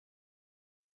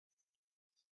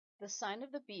The Sign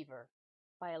of the Beaver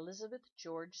by Elizabeth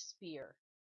George Spear,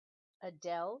 a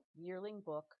Dell Yearling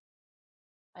book,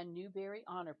 a Newberry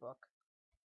Honor book,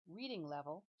 reading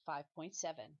level 5.7.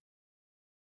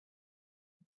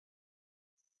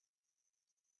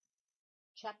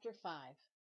 Chapter 5.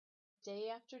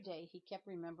 Day after day he kept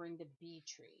remembering the bee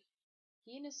tree.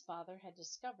 He and his father had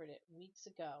discovered it weeks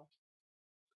ago.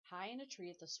 High in a tree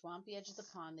at the swampy edge of the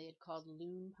pond they had called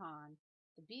Loon Pond,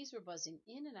 the bees were buzzing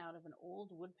in and out of an old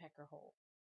woodpecker hole.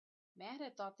 Matt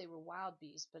had thought they were wild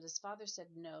bees, but his father said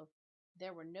no,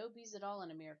 there were no bees at all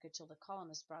in America till the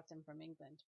colonists brought them from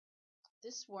England.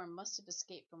 This swarm must have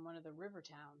escaped from one of the river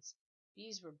towns.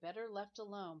 Bees were better left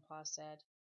alone, Pa said.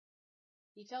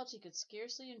 He felt he could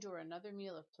scarcely endure another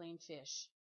meal of plain fish.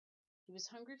 He was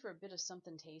hungry for a bit of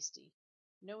something tasty.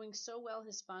 Knowing so well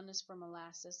his fondness for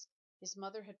molasses, his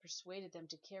mother had persuaded them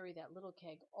to carry that little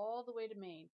keg all the way to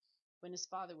Maine, when his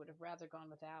father would have rather gone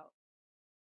without.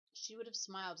 She would have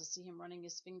smiled to see him running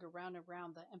his finger round and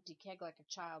round the empty keg like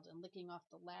a child and licking off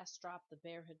the last drop the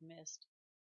bear had missed.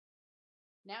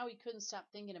 Now he couldn't stop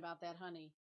thinking about that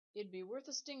honey. It'd be worth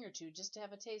a sting or two just to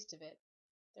have a taste of it.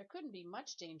 There couldn't be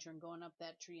much danger in going up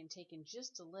that tree and taking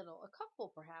just a little, a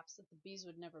couple perhaps, that the bees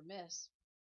would never miss.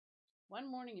 One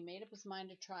morning he made up his mind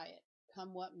to try it,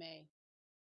 come what may.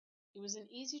 It was an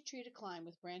easy tree to climb,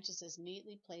 with branches as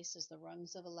neatly placed as the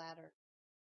rungs of a ladder.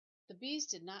 The bees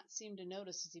did not seem to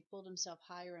notice as he pulled himself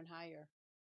higher and higher.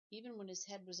 Even when his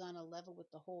head was on a level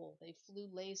with the hole, they flew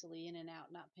lazily in and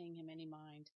out, not paying him any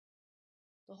mind.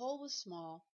 The hole was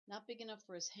small, not big enough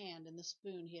for his hand and the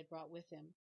spoon he had brought with him.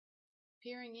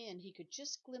 Peering in, he could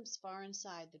just glimpse far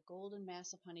inside the golden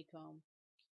mass of honeycomb.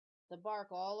 The bark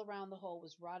all around the hole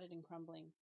was rotted and crumbling.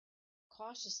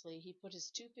 Cautiously he put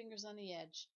his 2 fingers on the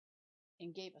edge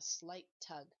and gave a slight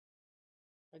tug.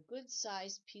 A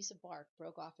good-sized piece of bark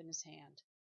broke off in his hand.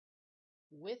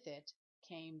 With it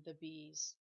came the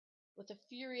bees. With a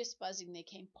furious buzzing they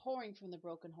came pouring from the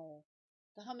broken hole.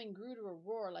 The humming grew to a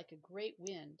roar like a great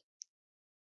wind.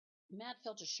 Matt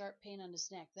felt a sharp pain on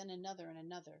his neck, then another and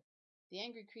another. The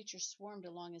angry creatures swarmed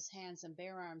along his hands and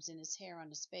bare arms, in his hair, on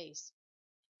his face.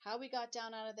 How he got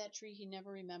down out of that tree he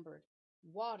never remembered.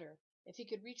 Water! If he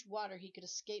could reach water he could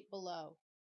escape below.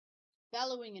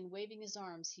 Bellowing and waving his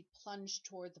arms, he plunged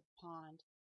toward the pond.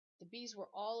 The bees were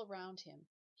all around him.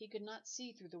 He could not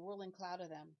see through the whirling cloud of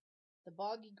them. The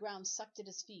boggy ground sucked at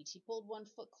his feet. He pulled one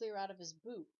foot clear out of his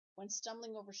boot, went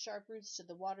stumbling over sharp roots to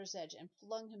the water's edge, and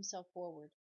flung himself forward.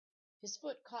 His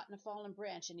foot caught in a fallen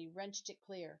branch, and he wrenched it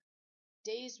clear.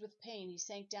 Dazed with pain, he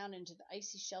sank down into the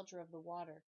icy shelter of the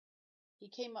water. He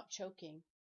came up choking.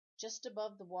 Just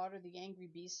above the water the angry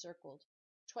bees circled.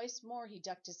 Twice more he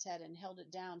ducked his head and held it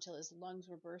down till his lungs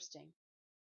were bursting.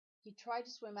 He tried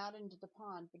to swim out into the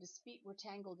pond, but his feet were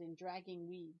tangled in dragging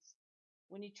weeds.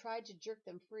 When he tried to jerk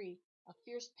them free, a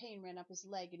fierce pain ran up his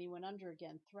leg, and he went under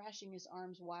again, thrashing his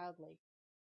arms wildly.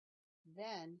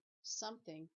 Then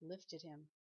something lifted him.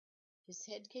 His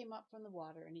head came up from the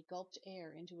water, and he gulped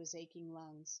air into his aching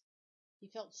lungs. He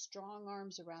felt strong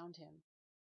arms around him.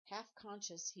 Half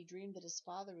conscious, he dreamed that his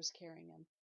father was carrying him,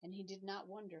 and he did not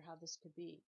wonder how this could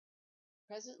be.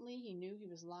 Presently he knew he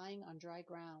was lying on dry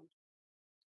ground.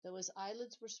 Though his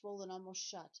eyelids were swollen almost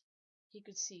shut, he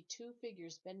could see 2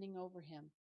 figures bending over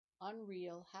him,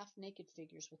 unreal, half-naked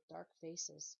figures with dark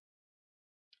faces.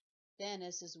 Then,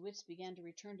 as his wits began to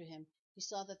return to him, he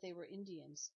saw that they were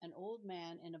Indians, an old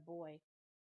man and a boy.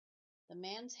 The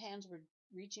man's hands were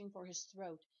reaching for his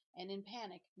throat, and in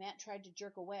panic Matt tried to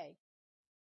jerk away.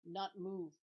 "Not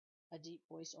move," a deep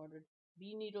voice ordered.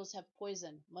 "Bee needles have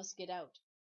poison. Must get out."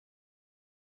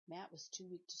 Matt was too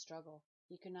weak to struggle.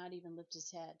 He could not even lift his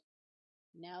head.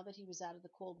 Now that he was out of the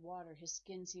cold water, his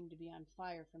skin seemed to be on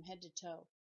fire from head to toe,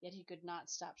 yet he could not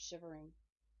stop shivering.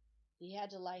 He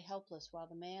had to lie helpless while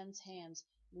the man's hands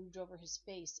moved over his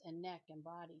face and neck and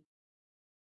body.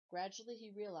 Gradually he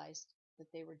realized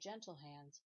that they were gentle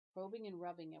hands, probing and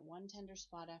rubbing at one tender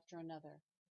spot after another.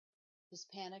 His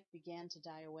panic began to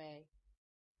die away.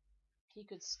 He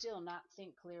could still not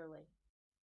think clearly.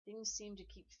 Things seemed to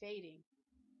keep fading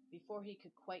before he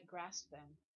could quite grasp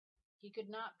them. He could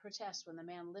not protest when the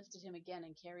man lifted him again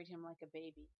and carried him like a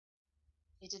baby.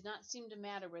 It did not seem to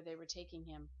matter where they were taking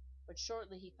him, but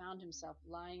shortly he found himself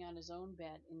lying on his own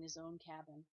bed in his own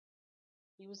cabin.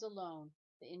 He was alone.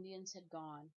 The Indians had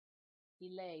gone. He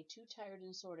lay, too tired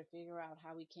and sore to figure out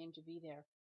how he came to be there,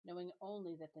 knowing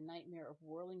only that the nightmare of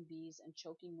whirling bees and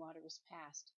choking water was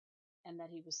past, and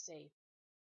that he was safe.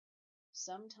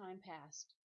 Some time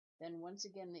passed. Then once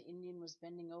again the Indian was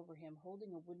bending over him,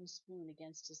 holding a wooden spoon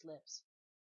against his lips.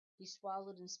 He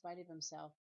swallowed in spite of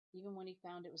himself, even when he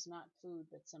found it was not food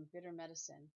but some bitter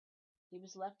medicine, He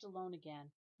was left alone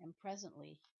again, and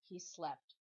presently he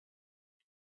slept.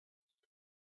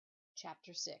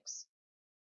 Chapter 6.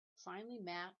 Finally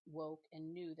Matt woke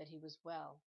and knew that he was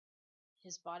well.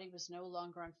 His body was no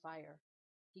longer on fire.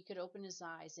 He could open his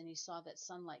eyes, and he saw that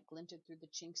sunlight glinted through the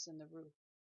chinks in the roof.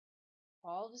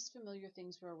 All his familiar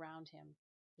things were around him,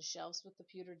 the shelves with the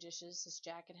pewter dishes, his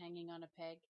jacket hanging on a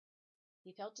peg.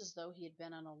 He felt as though he had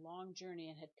been on a long journey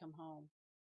and had come home.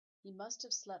 He must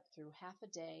have slept through half a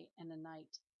day and a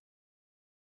night.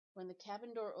 When the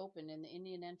cabin door opened and the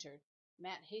Indian entered,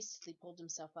 Matt hastily pulled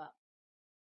himself up.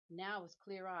 Now, with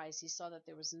clear eyes, he saw that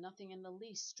there was nothing in the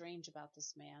least strange about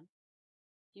this man.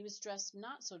 He was dressed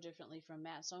not so differently from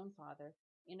Matt's own father,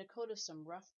 in a coat of some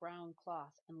rough brown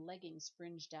cloth and leggings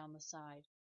fringed down the side.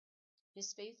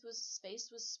 His face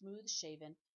was smooth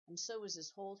shaven, and so was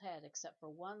his whole head except for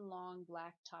one long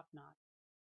black topknot.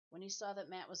 When he saw that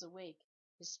Matt was awake,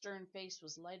 his stern face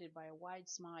was lighted by a wide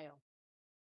smile.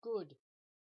 "Good."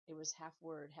 It was half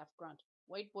word, half grunt.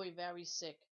 "White boy very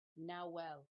sick. Now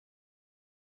well."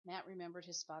 Matt remembered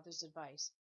his father's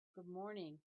advice. "Good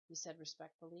morning," he said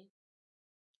respectfully.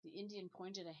 The Indian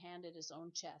pointed a hand at his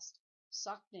own chest.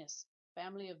 "Sockness,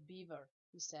 family of Beaver,"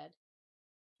 he said.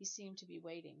 He seemed to be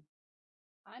waiting.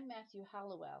 "I'm Matthew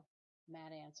Hallowell,"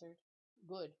 Matt answered.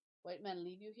 "Good. White man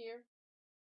leave you here?"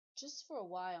 "Just for a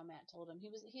while," Matt told him. He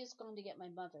is going to get my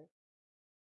mother."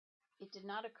 It did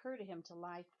not occur to him to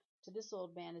lie to this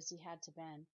old man as he had to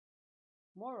Ben.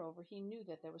 Moreover, he knew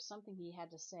that there was something he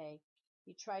had to say.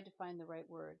 He tried to find the right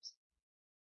words.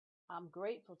 "I'm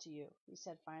grateful to you," he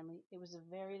said finally. "It was a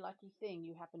very lucky thing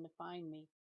you happened to find me."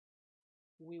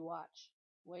 "We watch.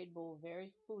 White bull very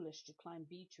foolish to climb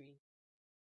bee tree."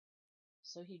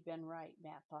 So he'd been right,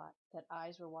 Matt thought, that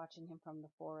eyes were watching him from the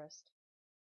forest.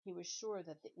 He was sure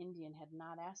that the Indian had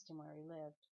not asked him where he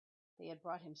lived. They had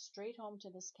brought him straight home to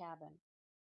this cabin.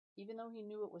 Even though he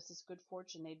knew it was his good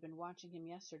fortune they'd been watching him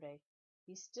yesterday,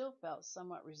 he still felt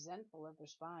somewhat resentful of their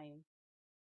spying.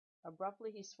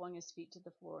 Abruptly he swung his feet to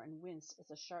the floor and winced as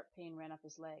a sharp pain ran up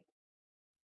his leg.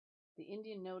 The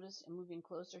Indian noticed, and moving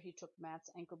closer he took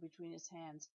Matt's ankle between his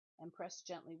hands and pressed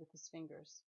gently with his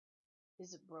fingers.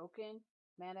 "Is it broken?"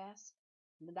 Matt asked.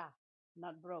 "Nada,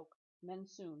 not broke. Mend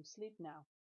soon. Sleep now.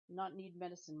 Not need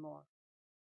medicine more."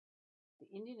 The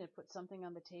Indian had put something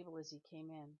on the table as he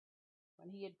came in. When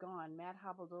he had gone, Matt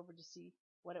hobbled over to see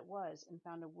what it was and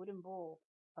found a wooden bowl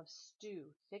of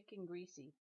stew, thick and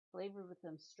greasy, flavored with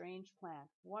some strange plant,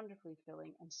 wonderfully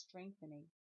filling and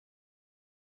strengthening.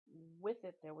 With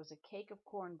it there was a cake of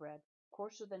cornbread,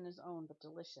 coarser than his own, but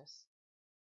delicious.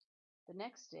 The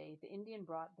next day the Indian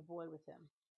brought the boy with him.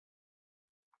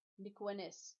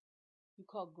 "Nikwanis, you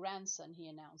call grandson," he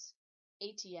announced.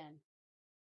 "ATN."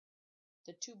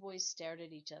 The two boys stared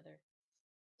at each other.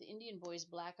 The Indian boy's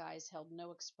black eyes held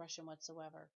no expression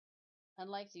whatsoever.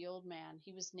 Unlike the old man,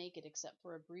 he was naked except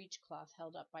for a breechcloth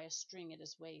held up by a string at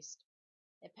his waist.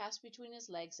 It passed between his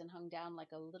legs and hung down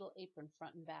like a little apron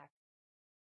front and back.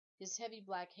 His heavy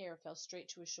black hair fell straight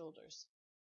to his shoulders.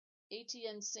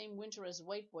 "ATN same winter as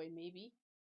white boy, maybe?"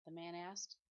 the man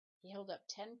asked. He held up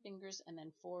 10 fingers and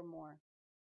then 4 more.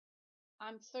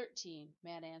 "I'm 13,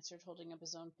 Matt answered, holding up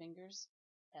his own fingers.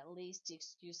 At least, he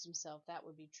excused himself, that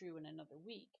would be true in another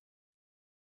week.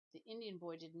 The Indian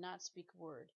boy did not speak a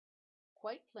word.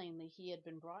 Quite plainly he had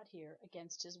been brought here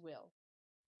against his will.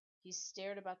 He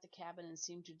stared about the cabin and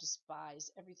seemed to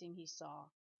despise everything he saw.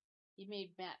 He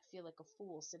made Matt feel like a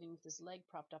fool sitting with his leg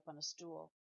propped up on a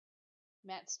stool.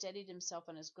 Matt steadied himself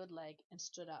on his good leg and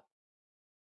stood up.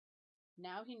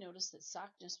 Now he noticed that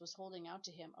Sockness was holding out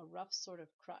to him a rough sort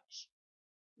of crutch.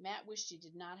 Matt wished he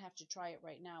did not have to try it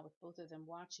right now with both of them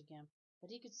watching him, but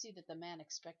he could see that the man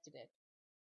expected it.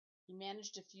 He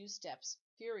managed a few steps,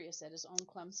 furious at his own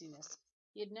clumsiness.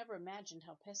 He had never imagined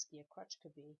how pesky a crutch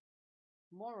could be.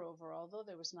 Moreover, although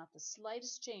there was not the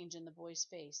slightest change in the boy's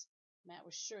face, Matt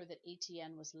was sure that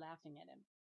ATN was laughing at him.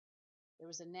 There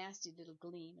was a nasty little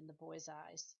gleam in the boy's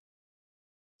eyes.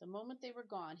 The moment they were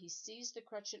gone, he seized the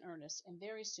crutch in earnest, and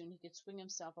very soon he could swing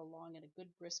himself along at a good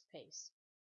brisk pace.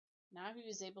 Now he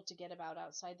was able to get about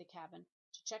outside the cabin,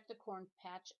 to check the corn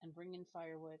patch and bring in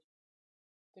firewood.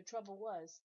 The trouble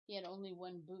was, he had only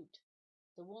one boot.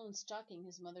 The woolen stocking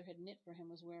his mother had knit for him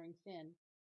was wearing thin.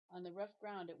 On the rough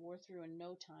ground it wore through in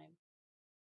no time.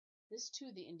 This,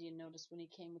 too, the Indian noticed when he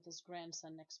came with his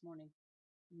grandson next morning.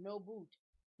 "No boot,"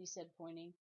 he said,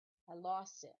 pointing. "I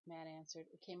lost it," Matt answered.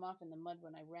 "It came off in the mud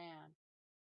when I ran."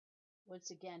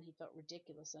 Once again he felt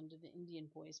ridiculous under the Indian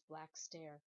boy's black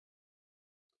stare.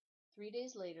 3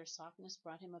 days later Softness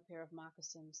brought him a pair of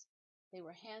moccasins. They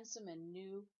were handsome and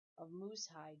new, of moose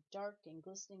hide, dark and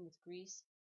glistening with grease,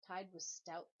 tied with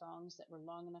stout thongs that were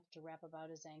long enough to wrap about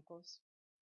his ankles.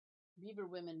 "Beaver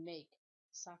women make,"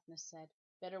 Sockness said.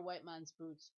 "Better white man's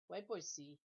boots. White boy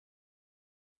see."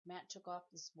 Matt took off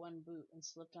this one boot and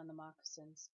slipped on the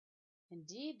moccasins.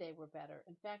 Indeed, they were better.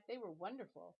 In fact, they were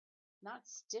wonderful. Not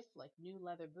stiff like new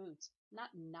leather boots,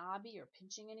 not knobby or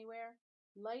pinching anywhere,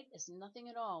 light as nothing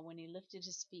at all when he lifted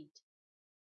his feet.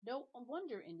 No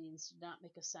wonder Indians did not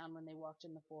make a sound when they walked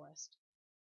in the forest.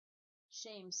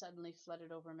 Shame suddenly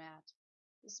flooded over Matt.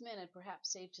 This man had perhaps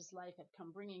saved his life, had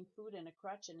come bringing food and a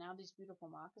crutch, and now these beautiful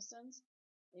moccasins.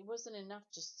 It wasn't enough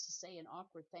just to say an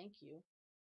awkward thank you.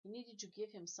 He needed to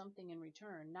give him something in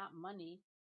return, not money.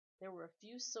 There were a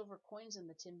few silver coins in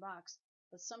the tin box,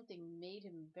 but something made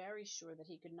him very sure that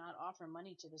he could not offer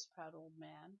money to this proud old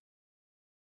man.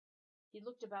 He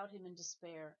looked about him in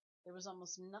despair. There was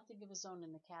almost nothing of his own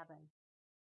in the cabin.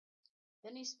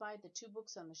 Then he spied the 2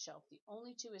 books on the shelf, the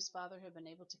only 2 his father had been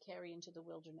able to carry into the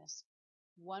wilderness.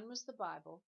 One was the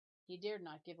Bible. He dared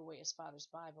not give away his father's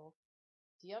Bible.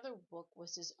 The other book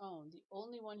was his own, the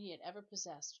only one he had ever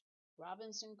possessed,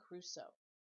 Robinson Crusoe.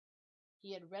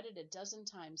 He had read it a dozen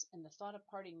times, and the thought of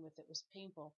parting with it was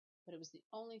painful, but it was the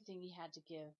only thing he had to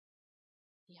give.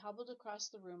 He hobbled across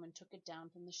the room and took it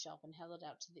down from the shelf and held it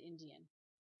out to the Indian.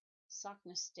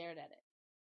 Sockness stared at it.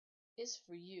 "It's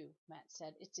for you," Matt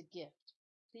said. "It's a gift.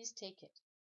 Please take it."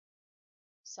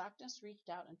 Sockness reached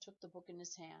out and took the book in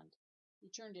his hand. He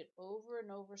turned it over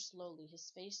and over slowly, his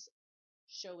face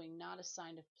showing not a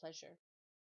sign of pleasure.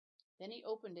 Then he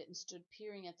opened it and stood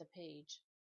peering at the page.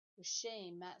 With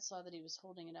shame, Matt saw that he was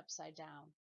holding it upside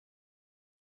down.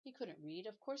 He couldn't read.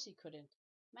 Of course he couldn't.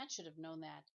 Matt should have known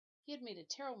that. He had made a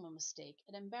terrible mistake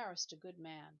and embarrassed a good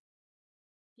man.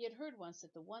 He had heard once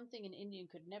that the one thing an Indian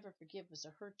could never forgive was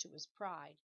a hurt to his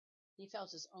pride. He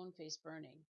felt his own face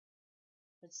burning.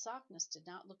 But Sockness did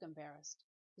not look embarrassed.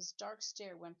 His dark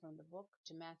stare went from the book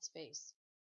to Matt's face.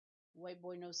 "White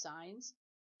boy know signs?"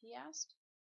 he asked.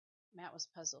 Matt was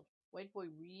puzzled. "White boy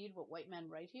read what white man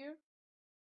write here?"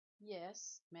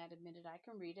 "Yes," Matt admitted. "I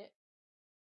can read it."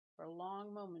 For a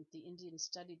long moment the Indian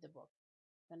studied the book.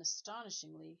 Then,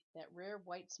 astonishingly, that rare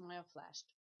white smile flashed.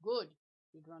 "Good!"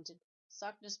 he grunted.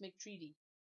 "Sockness make treaty."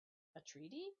 "A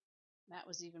treaty?" Matt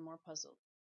was even more puzzled.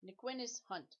 "Niquenis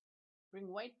hunt. Bring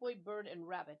white boy bird and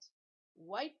rabbit.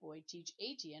 White boy teach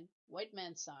Etienne white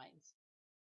man signs."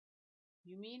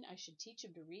 "You mean I should teach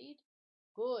him to read?"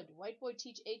 "Good. White boy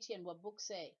teach Etienne what book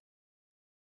say."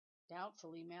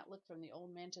 Doubtfully Matt looked from the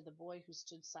old man to the boy, who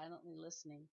stood silently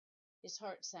listening. His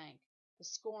heart sank. The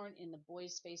scorn in the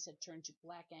boy's face had turned to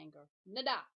black anger.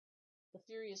 "Nada!" The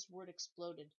furious word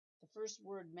exploded, the first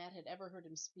word Matt had ever heard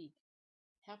him speak.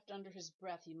 Half under his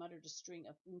breath he muttered a string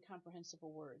of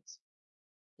incomprehensible words.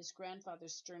 His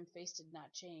grandfather's stern face did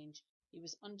not change. He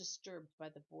was undisturbed by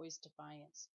the boy's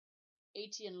defiance.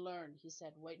 "Etienne learn," he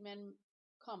said. "White man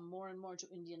come more and more to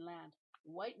Indian land.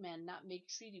 White man not make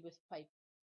treaty with pipe.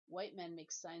 White man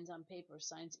make signs on paper,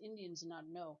 signs Indians not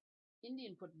know.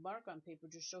 Indian put mark on paper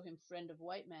to show him friend of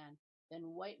white man.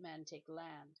 Then white man take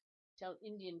land. Tell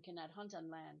Indian cannot hunt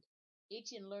on land.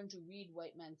 Etienne learn to read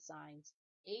white man signs.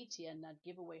 Etienne not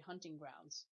give away hunting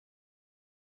grounds."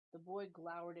 The boy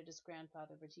glowered at his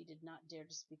grandfather, but he did not dare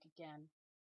to speak again.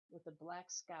 With a black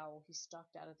scowl he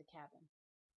stalked out of the cabin.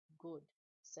 "Good,"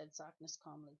 said Sockness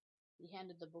calmly. He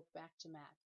handed the book back to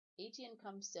Matt. "Etienne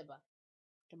come Seba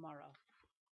tomorrow."